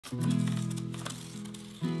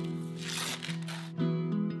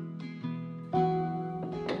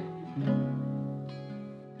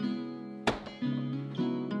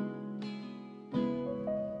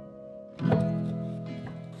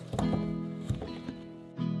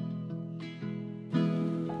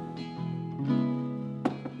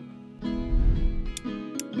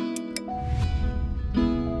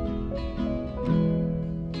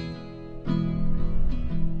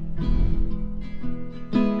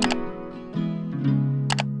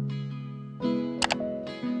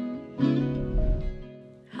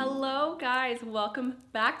Welcome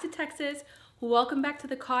back to Texas. Welcome back to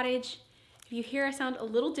the cottage. If you hear I sound a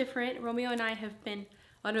little different, Romeo and I have been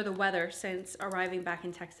under the weather since arriving back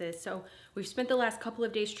in Texas. So we've spent the last couple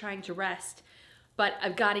of days trying to rest, but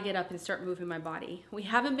I've got to get up and start moving my body. We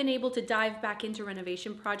haven't been able to dive back into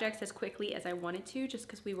renovation projects as quickly as I wanted to, just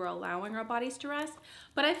because we were allowing our bodies to rest.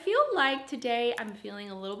 But I feel like today I'm feeling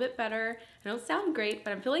a little bit better. I don't sound great,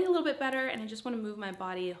 but I'm feeling a little bit better, and I just want to move my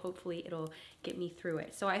body. Hopefully it'll get me through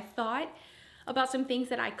it. So I thought about some things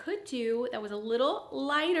that I could do that was a little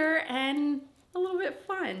lighter and a little bit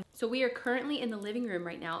fun. So we are currently in the living room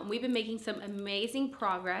right now, and we've been making some amazing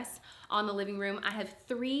progress on the living room. I have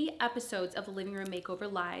 3 episodes of the living room makeover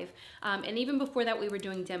live, and even before that we were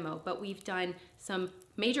doing demo, but we've done some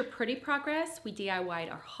major pretty progress. We DIY'd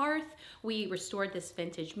our hearth. We restored this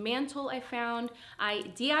vintage mantle I found. I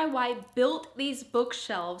DIY built these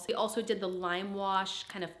bookshelves. We also did the lime wash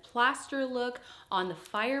kind of plaster look on the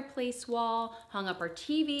fireplace wall, hung up our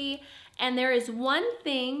TV. And there is one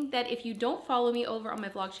thing that if you don't follow me over on my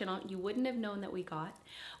vlog channel, you wouldn't have known that we got,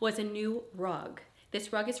 was a new rug.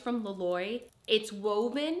 This rug is from Leloy. It's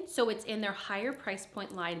woven, so it's in their higher price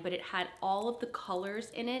point line, but it had all of the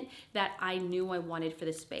colors in it that I knew I wanted for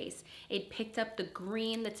the space. It picked up the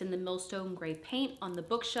green that's in the millstone gray paint on the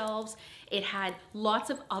bookshelves. It had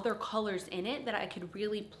lots of other colors in it that I could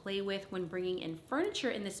really play with when bringing in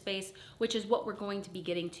furniture in the space, which is what we're going to be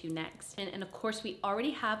getting to next. And of course, we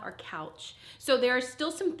already have our couch. So there are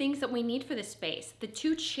still some things that we need for the space. The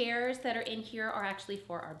 2 chairs that are in here are actually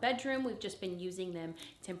for our bedroom. We've just been using them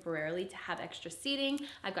temporarily to have extra seating.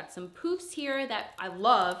 I've got some poofs here that I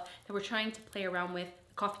love that we're trying to play around with.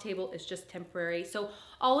 The coffee table is just temporary. So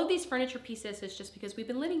all of these furniture pieces is just because we've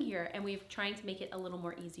been living here and we're trying to make it a little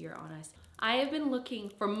more easier on us. I have been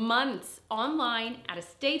looking for months online at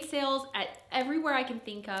estate sales, at everywhere I can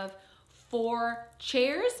think of, for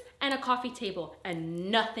chairs and a coffee table,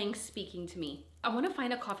 and nothing speaking to me. I want to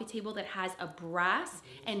find a coffee table that has a brass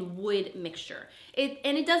and wood mixture.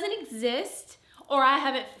 It doesn't exist, or I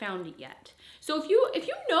haven't found it yet. So if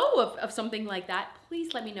you know of something like that,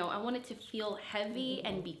 please let me know. I want it to feel heavy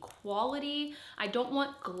and be quality. I don't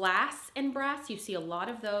want glass and brass. You see a lot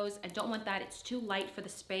of those. I don't want that. It's too light for the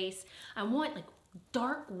space. I want like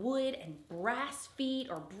dark wood and brass feet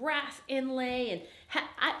or brass inlay, and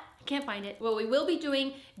I can't find it. Well, we will be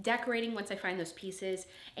doing decorating once I find those pieces,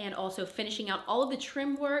 and also finishing out all of the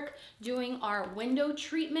trim work, doing our window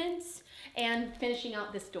treatments, and finishing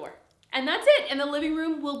out this door. And that's it, and the living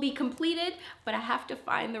room will be completed, but I have to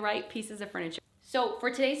find the right pieces of furniture. So for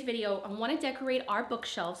today's video, I want to decorate our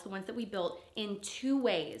bookshelves, the ones that we built, in 2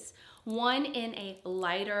 ways. One in a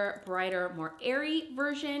lighter, brighter, more airy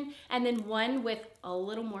version, and then one with a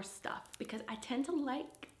little more stuff, because I tend to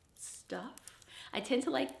like stuff. I tend to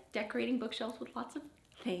like decorating bookshelves with lots of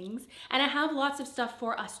things, and I have lots of stuff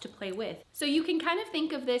for us to play with. So you can kind of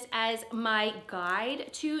think of this as my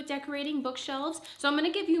guide to decorating bookshelves. So I'm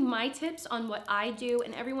gonna give you my tips on what I do,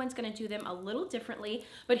 and everyone's gonna do them a little differently,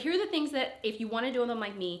 but here are the things that if you wanna do them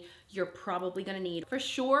like me, you're probably gonna need. For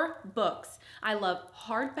sure, books. I love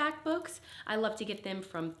hardback books. I love to get them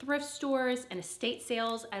from thrift stores and estate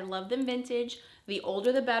sales. I love them vintage. The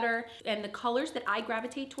older the better. And the colors that I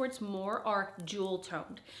gravitate towards more are jewel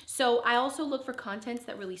toned. So I also look for contents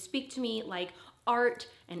that really speak to me, like art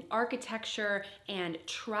and architecture and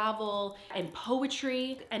travel and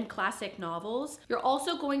poetry and classic novels. You're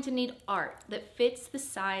also going to need art that fits the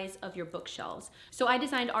size of your bookshelves. So I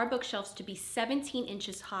designed our bookshelves to be 17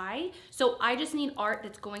 inches high. So I just need art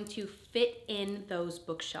that's going to fit in those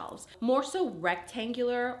bookshelves. More so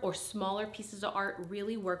rectangular or smaller pieces of art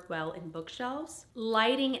really work well in bookshelves.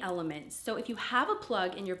 Lighting elements. So if you have a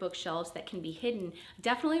plug in your bookshelves that can be hidden,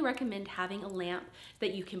 definitely recommend having a lamp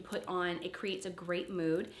that you can put on. It creates a great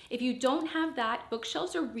mood. If you don't have that,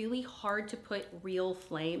 bookshelves are really hard to put real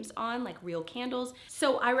flames on, like real candles.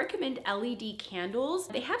 So I recommend LED candles.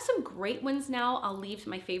 They have some great ones now. I'll leave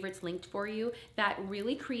my favorites linked for you that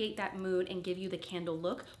really create that mood and give you the candle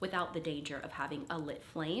look without the danger of having a lit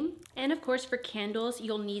flame. And of course, for candles,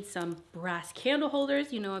 you'll need some brass candle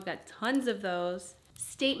holders. You know, I've got tons of those.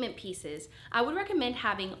 Statement pieces. I would recommend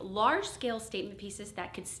having large scale statement pieces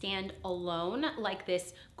that could stand alone, like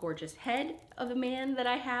this gorgeous head of a man that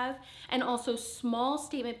I have, and also small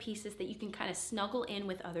statement pieces that you can kind of snuggle in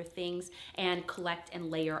with other things and collect and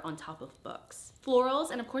layer on top of books. Florals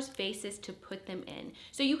and of course vases to put them in.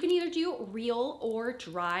 So you can either do real or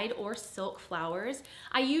dried or silk flowers.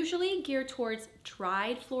 I usually gear towards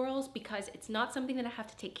dried florals because it's not something that I have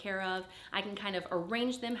to take care of. I can kind of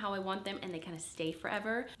arrange them how I want them and they kind of stay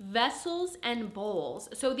forever. Vessels and bowls.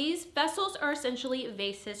 So these vessels are essentially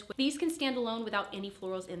vases. These can stand alone without any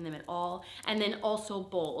florals in them at all. And then also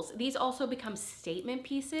bowls. These also become statement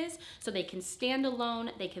pieces, so they can stand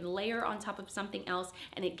alone, they can layer on top of something else,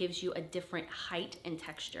 and it gives you a different height and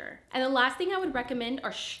texture. And the last thing I would recommend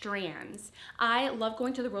are strands. I love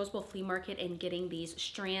going to the Rose Bowl flea market and getting these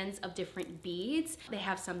strands of different beads. They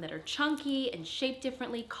have some that are chunky and shaped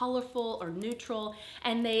differently, colorful or neutral,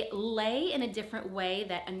 and they lay in a different way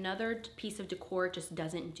that another piece of decor just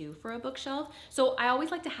doesn't do for a bookshelf. So I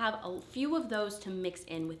always like to have a few of those to mix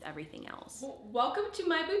in with everything else. Welcome to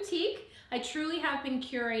my boutique. I truly have been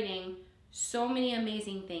curating so many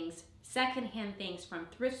amazing things, secondhand things from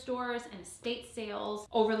thrift stores and estate sales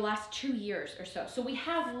over the last 2 years or so. So we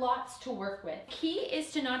have lots to work with. Key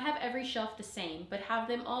is to not have every shelf the same, but have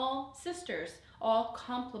them all sisters, all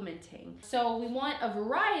complementing. So we want a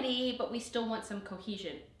variety, but we still want some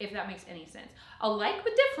cohesion, if that makes any sense. Alike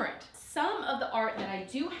but different. Some of the art that I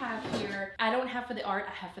do have here, I don't have for the art,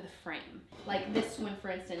 I have for the frame. Like this one, for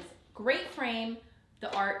instance, great frame.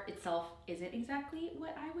 The art itself isn't exactly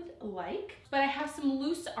what I would like, but I have some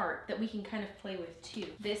loose art that we can kind of play with too.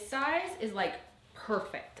 This size is like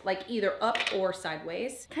perfect, like either up or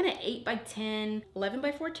sideways. Kind of 8 by 10, 11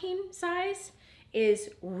 by 14 size is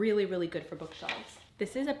really, really good for bookshelves.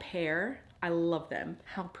 This is a pair. I love them.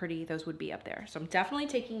 How pretty those would be up there. So I'm definitely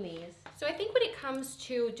taking these. So I think when it comes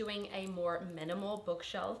to doing a more minimal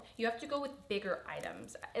bookshelf, you have to go with bigger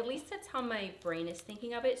items. At least that's how my brain is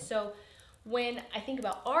thinking of it. So when I think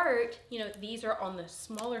about art, you know, these are on the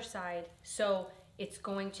smaller side, so it's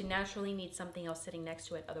going to naturally need something else sitting next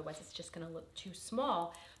to it, otherwise it's just gonna look too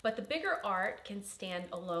small. But the bigger art can stand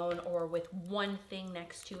alone or with one thing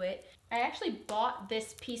next to it. I actually bought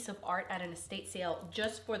this piece of art at an estate sale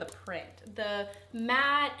just for the print. The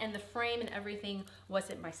mat and the frame and everything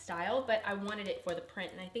wasn't my style, but I wanted it for the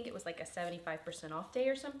print, and I think it was like a 75% off day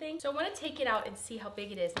or something. So I wanna take it out and see how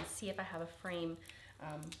big it is and see if I have a frame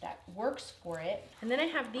that works for it. And then I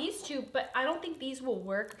have these two, but I don't think these will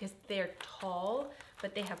work because they're tall,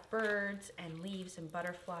 but they have birds and leaves and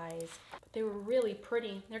butterflies. But they were really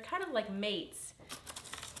pretty. They're kind of like mates.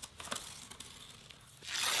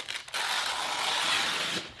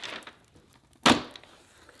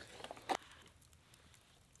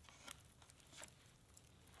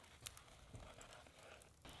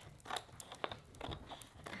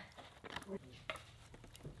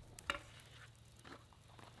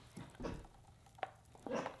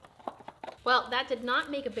 Well, that did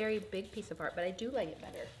not make a very big piece of art, but I do like it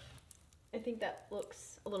better. I think that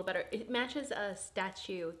looks a little better. It matches a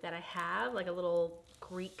statue that I have, like a little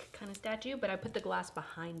Greek kind of statue, but I put the glass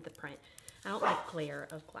behind the print. I don't like glare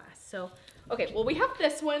of glass. So, okay, well we have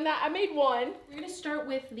this one that I made one. We're gonna start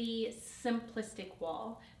with the simplistic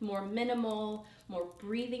wall. More minimal, more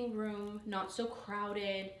breathing room, not so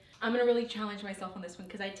crowded. I'm gonna really challenge myself on this one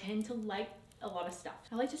because I tend to like a lot of stuff.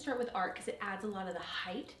 I like to start with art because it adds a lot of the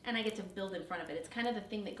height and I get to build in front of it. It's kind of the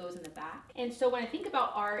thing that goes in the back. And so when I think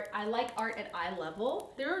about art, I like art at eye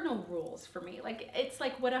level. There are no rules for me. Like, it's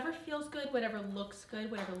like whatever feels good, whatever looks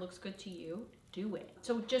good to you, do it.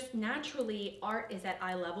 So just naturally, art is at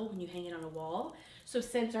eye level when you hang it on a wall. So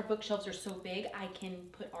since our bookshelves are so big, I can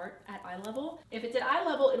put art at eye level. If it's at eye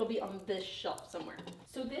level, it'll be on this shelf somewhere.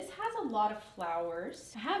 So this has a lot of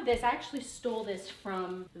flowers. I have this, I actually stole this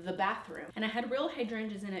from the bathroom, and I had real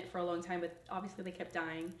hydrangeas in it for a long time, but obviously they kept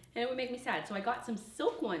dying and it would make me sad. So I got some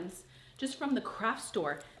silk ones just from the craft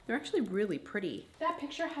store. They're actually really pretty. That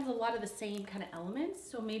picture has a lot of the same kind of elements.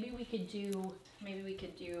 So maybe we could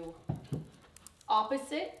do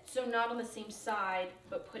opposite, so not on the same side,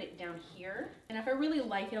 but put it down here. And if I really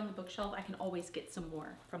like it on the bookshelf, I can always get some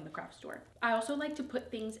more from the craft store. I also like to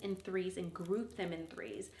put things in threes and group them in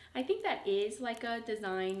threes. I think that is like a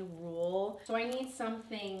design rule. So I need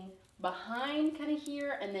something behind kind of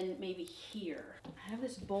here and then maybe here. I have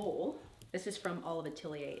this bowl. This is from Olive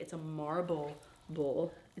Atelier. It's a marble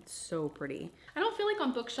bowl. It's so pretty. I don't feel like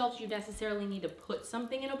on bookshelves you necessarily need to put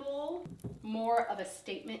something in a bowl. More of a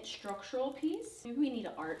statement structural piece. Maybe we need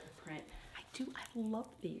an art print. I love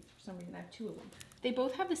these for some reason. I have two of them. They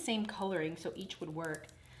both have the same coloring, so each would work.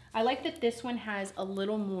 I like that this one has a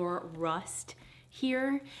little more rust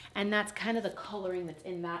here, and that's kind of the coloring that's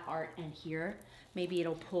in that art and here. Maybe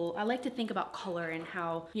it'll pull. I like to think about color and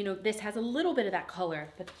how, you know, this has a little bit of that color,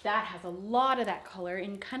 but that has a lot of that color,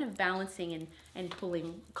 and kind of balancing and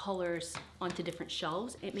pulling colors onto different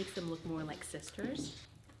shelves. It makes them look more like sisters.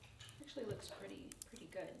 Actually looks pretty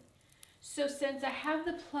good. So since I have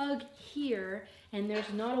the plug here and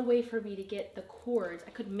there's not a way for me to get the cords, I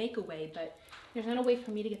could make a way, but there's not a way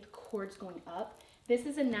for me to get the cords going up. This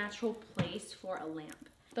is a natural place for a lamp.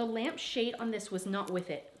 The lamp shade on this was not with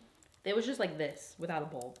it. It was just like this, without a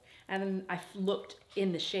bulb. And then I looked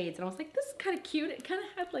in the shades and I was like, this is kind of cute. It kind of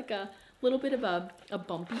had like a little bit of a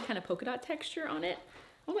bumpy kind of polka dot texture on it.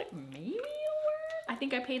 I was like, maybe it'll work. I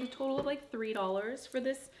think I paid a total of like $3 for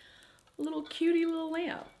this little cutie little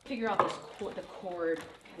lamp. Figure out this the cord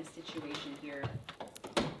kind of situation here.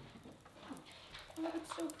 Oh,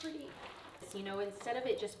 it's so pretty. You know, instead of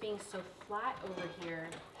it just being so flat over here,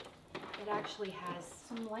 it actually has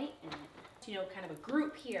some light in it. You know, kind of a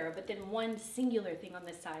group here, but then one singular thing on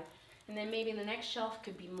this side. And then maybe the next shelf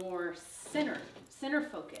could be more center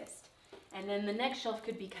focused. And then the next shelf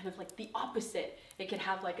could be kind of like the opposite. It could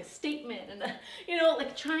have like a statement and you know,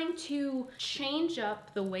 like trying to change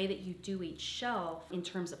up the way that you do each shelf in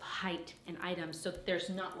terms of height and items, so that there's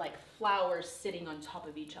not like flowers sitting on top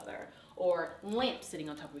of each other, or lamps sitting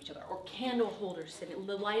on top of each other, or candle holders sitting,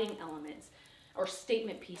 the lighting elements, or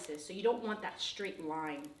statement pieces. So you don't want that straight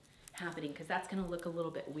line happening, because that's going to look a little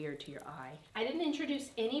bit weird to your eye. I didn't introduce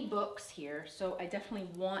any books here, so I definitely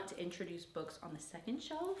want to introduce books on the second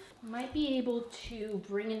shelf. Might be able to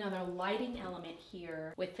bring another lighting element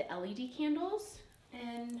here with the LED candles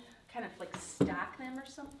and kind of like stack them or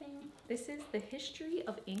something. This is the history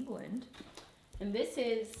of England, and this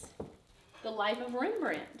is the life of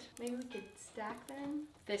Rembrandt. Maybe we could stack them.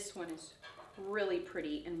 This one is really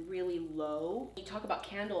pretty and really low. You talk about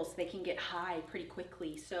candles, they can get high pretty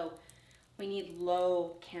quickly, so we need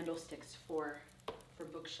low candlesticks for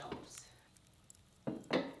bookshelves.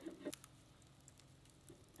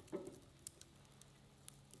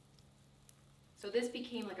 So this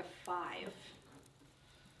became like a 5.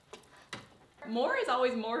 More is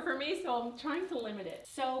always more for me, so I'm trying to limit it.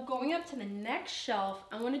 So going up to the next shelf,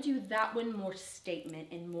 I want to do that one more statement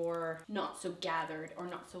and more not so gathered or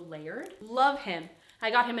not so layered. Love him.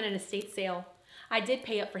 I got him in an estate sale. I did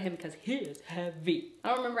pay up for him because he is heavy. I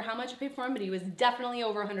don't remember how much I paid for him, but he was definitely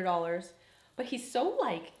over $100. But he's so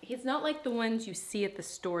like, he's not like the ones you see at the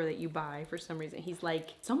store that you buy for some reason. He's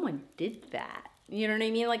like, someone did that. You know what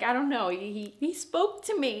I mean? Like, I don't know. He spoke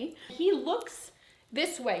to me. He looks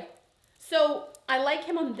this way. So I like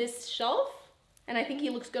him on this shelf, and I think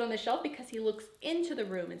he looks good on this shelf because he looks into the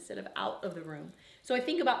room instead of out of the room. So I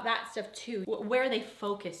think about that stuff too, where they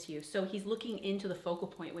focus you. So he's looking into the focal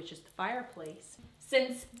point, which is the fireplace.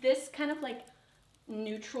 Since this kind of like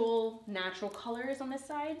neutral, natural color is on this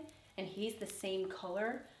side, and he's the same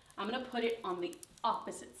color, I'm gonna put it on the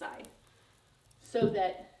opposite side so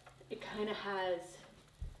that it kind of has,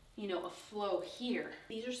 you know, a flow here.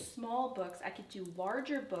 These are small books. I could do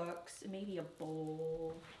larger books, maybe a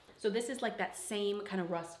bowl. So this is like that same kind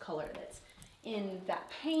of rust color that's in that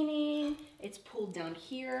painting. It's pulled down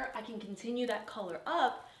here. I can continue that color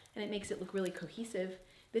up and it makes it look really cohesive.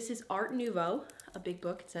 This is Art Nouveau, a big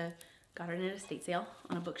book. Got it in an estate sale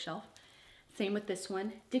on a bookshelf. Same with this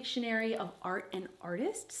one, Dictionary of Art and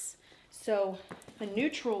Artists. So the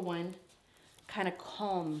neutral one kind of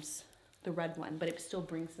calms the red one, but it still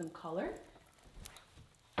brings some color.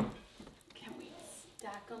 Can we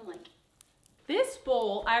stack them like this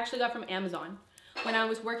bowl? I actually got from Amazon when I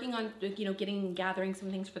was working on, you know, gathering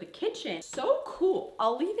some things for the kitchen. So cool.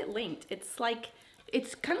 I'll leave it linked. It's like,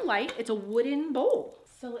 it's kind of light. It's a wooden bowl.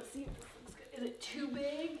 So let's see if this looks good. Is it too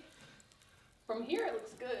big? From here it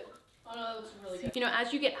looks good. Oh no, that looks really good. You know,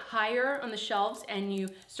 as you get higher on the shelves and you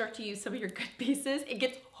start to use some of your good pieces, it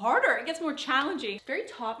gets harder, it gets more challenging. Very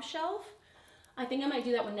top shelf, I think I might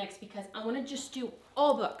do that one next because I want to just do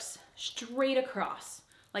all books straight across,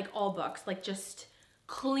 like all books, like just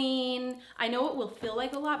clean. I know it will feel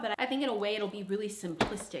like a lot, but I think in a way it'll be really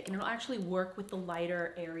simplistic and it'll actually work with the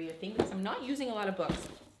lighter area thing because I'm not using a lot of books.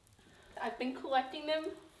 I've been collecting them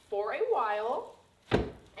for a while.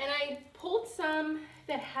 And I pulled some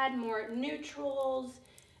that had more neutrals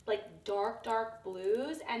like dark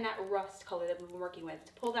blues and that rust color that we've been working with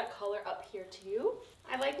to pull that color up here too.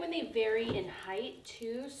 I like when they vary in height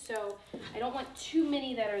too, so I don't want too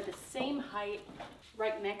many that are the same height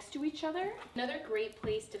right next to each other. Another great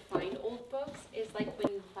place to find old books is like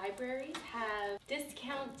when libraries have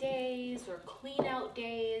discount days or clean out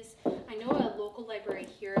days. I know a local library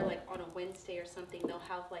here, like on a Wednesday or something, they'll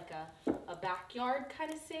have like a backyard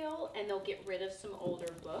kind of sale and they'll get rid of some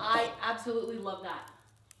older books. I absolutely love that.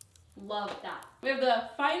 Love that. We have the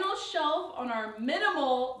final shelf on our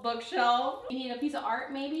minimal bookshelf. We need a piece of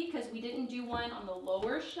art maybe because we didn't do one on the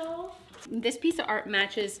lower shelf. This piece of art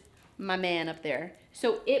matches my man up there.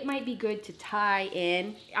 So it might be good to tie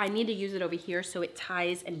in. I need to use it over here so it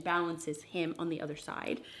ties and balances him on the other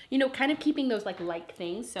side. You know, kind of keeping those like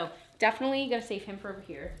things. So definitely gotta save him for over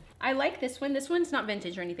here. I like this one. This one's not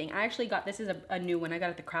vintage or anything. I actually got, this is a new one I got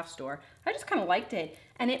at the craft store. I just kind of liked it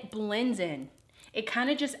and it blends in. It kind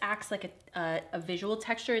of just acts like a visual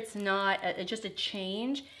texture. It's not just a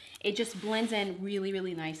change. It just blends in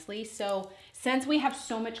really nicely. So since we have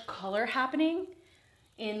so much color happening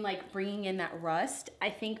in like bringing in that rust, I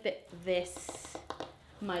think that this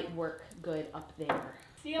might work good up there.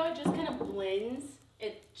 See how it just kind of blends?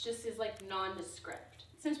 It just is like nondescript.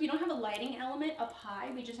 Since we don't have a lighting element up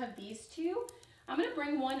high, we just have these two. I'm gonna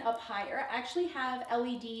bring one up higher. I actually have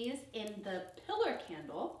LEDs in the pillar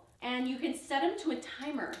candle. And you can set them to a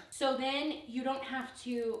timer. So then you don't have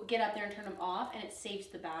to get up there and turn them off and it saves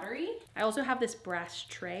the battery. I also have this brass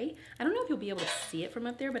tray. I don't know if you'll be able to see it from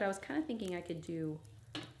up there, but I was kind of thinking I could do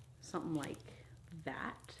something like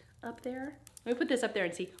that up there. Let me put this up there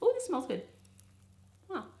and see. Oh, this smells good.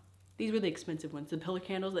 Huh. These were the expensive ones. The pillar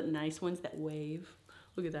candles, the nice ones that wave.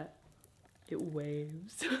 Look at that. It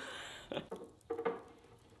waves.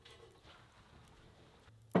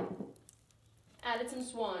 Added some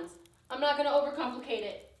swans. I'm not gonna overcomplicate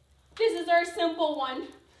it. This is our simple one.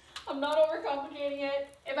 I'm not overcomplicating it.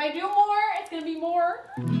 If I do more, it's gonna be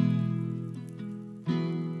more.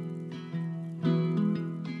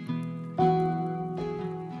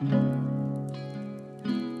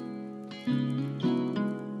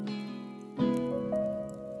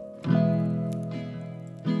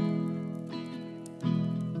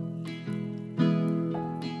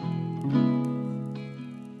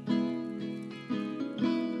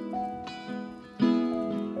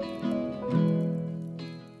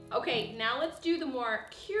 Okay, now let's do the more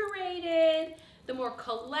curated, the more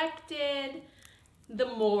collected, the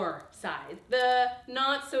more side, the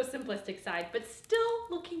not so simplistic side, but still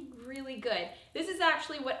looking really good. This is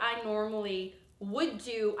actually what I normally would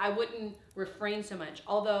do. I wouldn't refrain so much,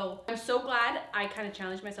 although I'm so glad I kind of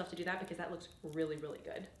challenged myself to do that because that looks really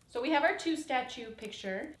good. So we have our two statue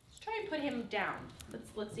picture. Let's try and put him down.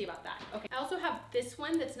 Let's see about that. Okay, I also have this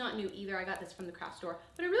one that's not new either. I got this from the craft store,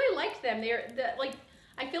 but I really liked them.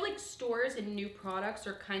 I feel like stores and new products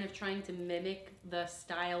are kind of trying to mimic the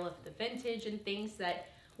style of the vintage and things that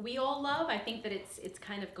we all love. I think that it's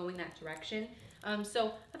kind of going that direction.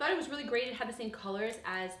 So I thought it was really great. It had the same colors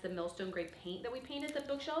as the Millstone Gray paint that we painted the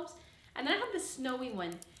bookshelves. And then I have the snowy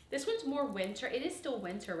one. This one's more winter. It is still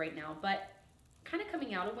winter right now, but kind of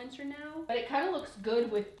coming out of winter now. But it kind of looks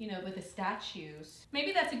good with, you know, with the statues.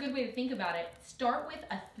 Maybe that's a good way to think about it. Start with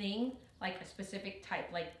a thing, like a specific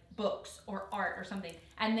type, like books or art or something,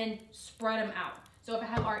 and then spread them out. So if I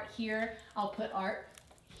have art here, I'll put art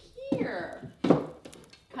here,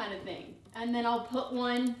 kind of thing. And then I'll put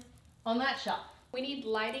one on that shelf. We need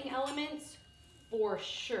lighting elements for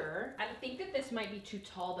sure. I think that this might be too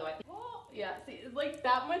tall though. I think, oh yeah, see, it's like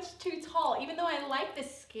that much too tall. Even though I like the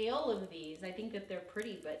scale of these, I think that they're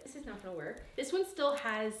pretty, but this is not gonna work. This one still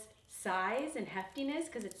has size and heftiness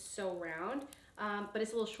because it's so round, but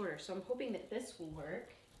it's a little shorter. So I'm hoping that this will work.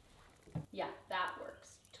 Yeah, that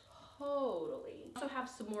works totally. Also have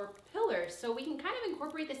some more pillars, so we can kind of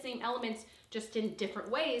incorporate the same elements just in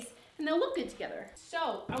different ways, and they'll look good together.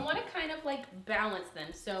 So I want to kind of like balance them.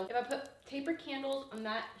 So if I put taper candles on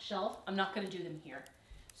that shelf, I'm not going to do them here.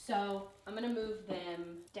 So I'm going to move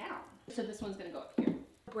them down. So this one's going to go up here.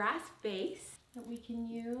 Brass vase that we can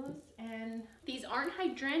use, and these aren't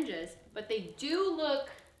hydrangeas, but they do look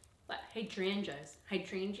like hydrangeas.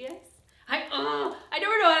 I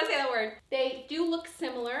never know how to say that word. They do look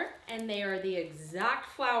similar, and they are the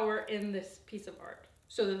exact flower in this piece of art.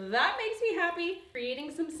 So that makes me happy.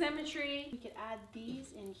 Creating some symmetry. We could add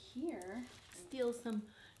these in here. Steal some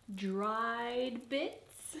dried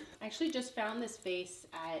bits. I actually just found this vase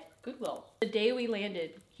at Goodwill. The day we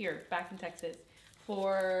landed here, back in Texas,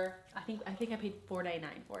 for, I think I paid $4.99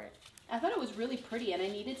 for it. I thought it was really pretty, and I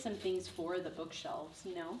needed some things for the bookshelves,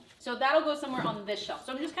 you know? So that'll go somewhere on this shelf.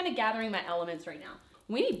 So I'm just kind of gathering my elements right now.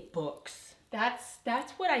 We need books.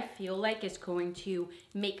 That's what I feel like is going to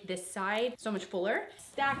make this side so much fuller.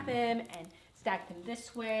 Stack them and stack them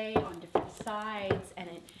this way on different sides, and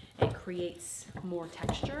it creates more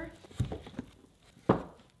texture.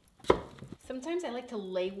 Sometimes I like to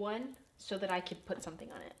lay one so that I could put something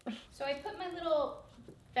on it. So I put my little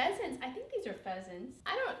pheasants. I think these are pheasants.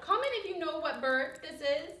 I don't know. Comment if you know what bird this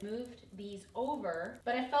is. Moved these over,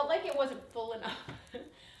 but I felt like it wasn't full enough.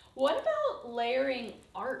 What about layering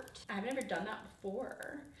art? I've never done that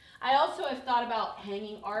before. I also have thought about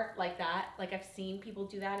hanging art like that. Like I've seen people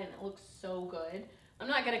do that and it looks so good. I'm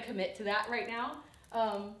not gonna commit to that right now.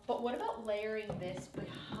 But what about layering this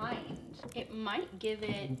behind? It might give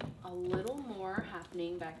it a little more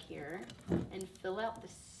happening back here and fill out the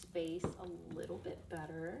space a little bit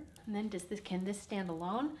better. And then can this stand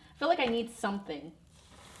alone? I feel like I need something.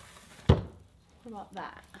 What about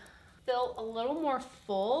that? Feel a little more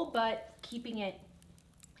full, but keeping it,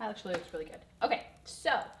 that actually looks really good. Okay,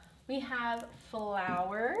 so we have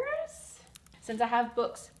flowers. Since I have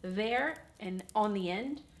books there and on the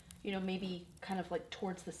end, you know, maybe kind of like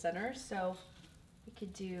towards the center. So we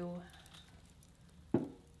could do, I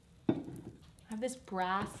have this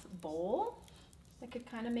brass bowl that could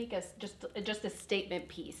kind of make us just a statement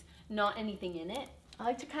piece, not anything in it. I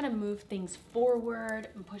like to kind of move things forward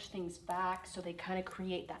and push things back so they kind of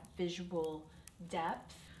create that visual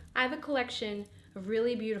depth. I have a collection of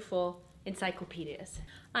really beautiful encyclopedias.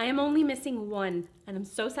 I am only missing one, and I'm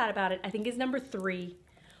so sad about it. I think it's number 3.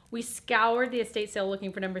 We scoured the estate sale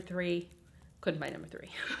looking for number 3. Couldn't find number 3.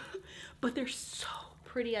 But they're so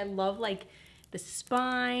pretty. I love like the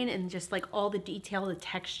spine and just like all the detail, the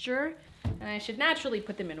texture. And I should naturally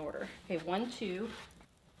put them in order. Okay, 1, 2.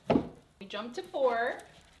 We jump to 4,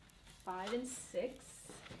 5 and 6,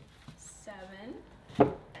 7. And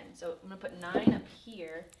so I'm gonna put 9 up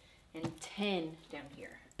here and 10 down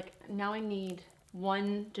here. Now I need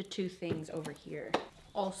 1 to 2 things over here.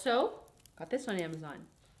 Also, got this on Amazon.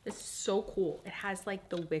 This is so cool. It has like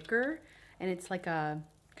the wicker and it's like a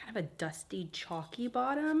kind of a dusty, chalky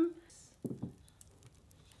bottom.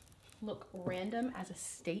 Look random as a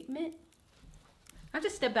statement. I have to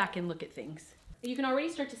step back and look at things. You can already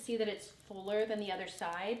start to see that it's fuller than the other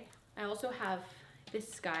side. I also have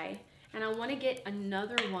this guy, and I want to get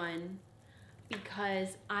another one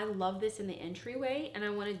because I love this in the entryway, and I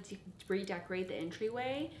want to redecorate the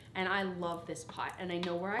entryway, and I love this pot, and I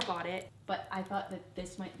know where I bought it, but I thought that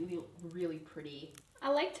this might be really pretty. I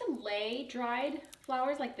like to lay dried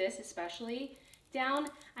flowers like this, especially down.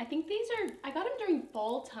 I think these are, I got them during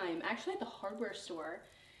fall time, actually at the hardware store.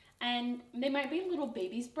 And they might be a little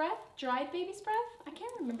baby's breath, dried baby's breath. I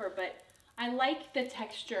can't remember, but I like the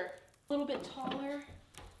texture. A little bit taller.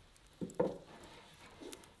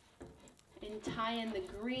 And tie in the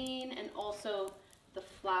green and also the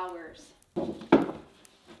flowers.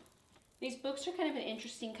 These books are kind of an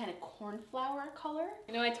interesting kind of cornflower color.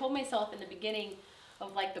 You know, I told myself in the beginning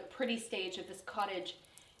of like the pretty stage of this cottage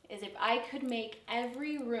is if I could make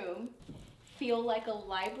every room feel like a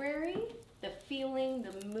library, the feeling,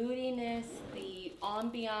 the moodiness, the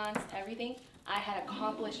ambiance, everything, I had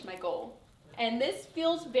accomplished my goal. And this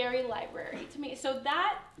feels very library to me. So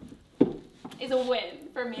that is a win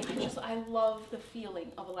for me. I love the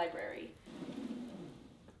feeling of a library.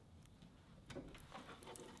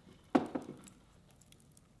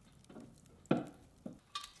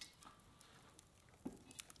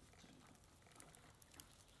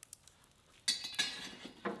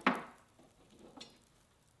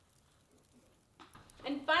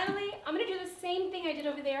 And finally, I'm gonna do the same thing I did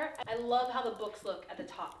over there. I love how the books look at the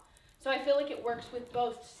top. So I feel like it works with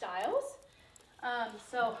both styles.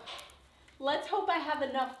 So let's hope I have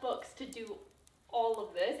enough books to do all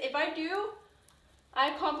of this. If I do, I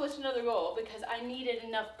accomplished another goal because I needed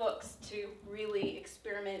enough books to really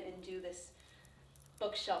experiment and do this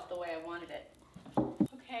bookshelf the way I wanted it.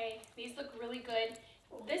 Okay, these look really good.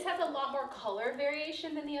 This has a lot more color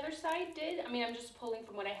variation than the other side did. I mean, I'm just pulling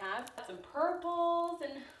from what I have. Some purples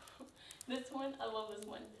and this one, I love this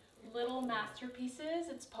one. Little masterpieces.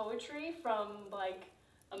 It's poetry from like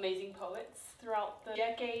amazing poets throughout the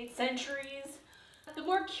decades, centuries. The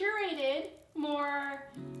more curated, more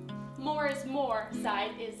is more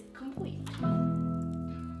side is complete.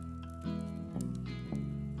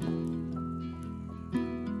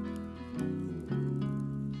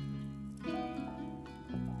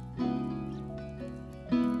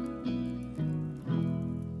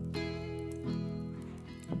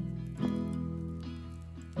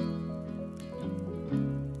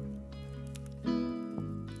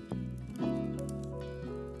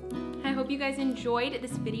 I hope you guys enjoyed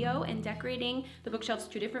this video and decorating the bookshelves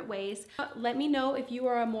 2 different ways. Let me know if you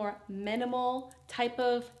are a more minimal type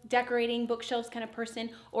of decorating bookshelves kind of person,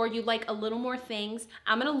 or you like a little more things.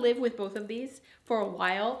 I'm gonna live with both of these for a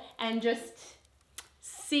while and just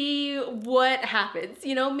see what happens.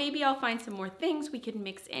 You know, maybe I'll find some more things we can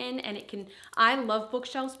mix in, and I love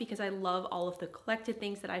bookshelves because I love all of the collected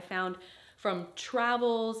things that I found from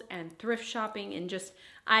travels and thrift shopping, and just,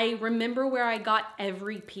 I remember where I got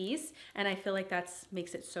every piece, and I feel like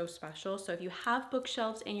makes it so special. So if you have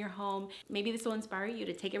bookshelves in your home, maybe this will inspire you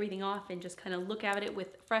to take everything off and just kind of look at it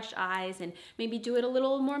with fresh eyes, and maybe do it a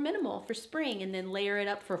little more minimal for spring and then layer it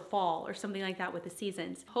up for fall or something like that with the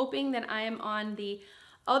seasons. Hoping that I am on the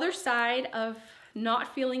other side of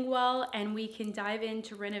not feeling well and we can dive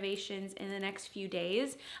into renovations in the next few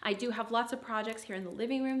days. I do have lots of projects here in the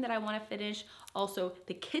living room that I want to finish, also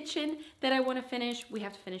the kitchen that I want to finish. We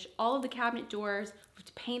have to finish all of the cabinet doors, we have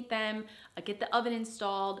to paint them, get the oven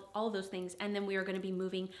installed, all of those things, and then we are going to be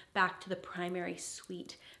moving back to the primary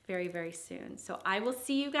suite very, very soon. So I will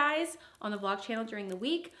see you guys on the vlog channel during the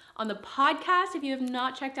week. On the podcast, if you have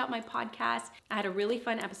not checked out my podcast, I had a really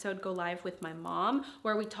fun episode go live with my mom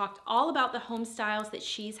where we talked all about the home styles that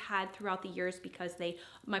she's had throughout the years, because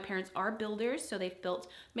my parents are builders, so they've built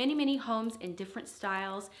many, many homes in different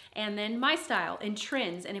styles, and then my style and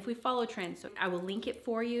trends, and if we follow trends. So I will link it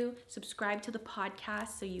for you. Subscribe to the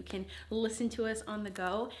podcast so you can listen to us on the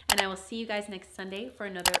go, and I will see you guys next Sunday for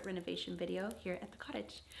another renovation video here at the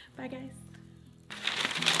cottage. Bye guys.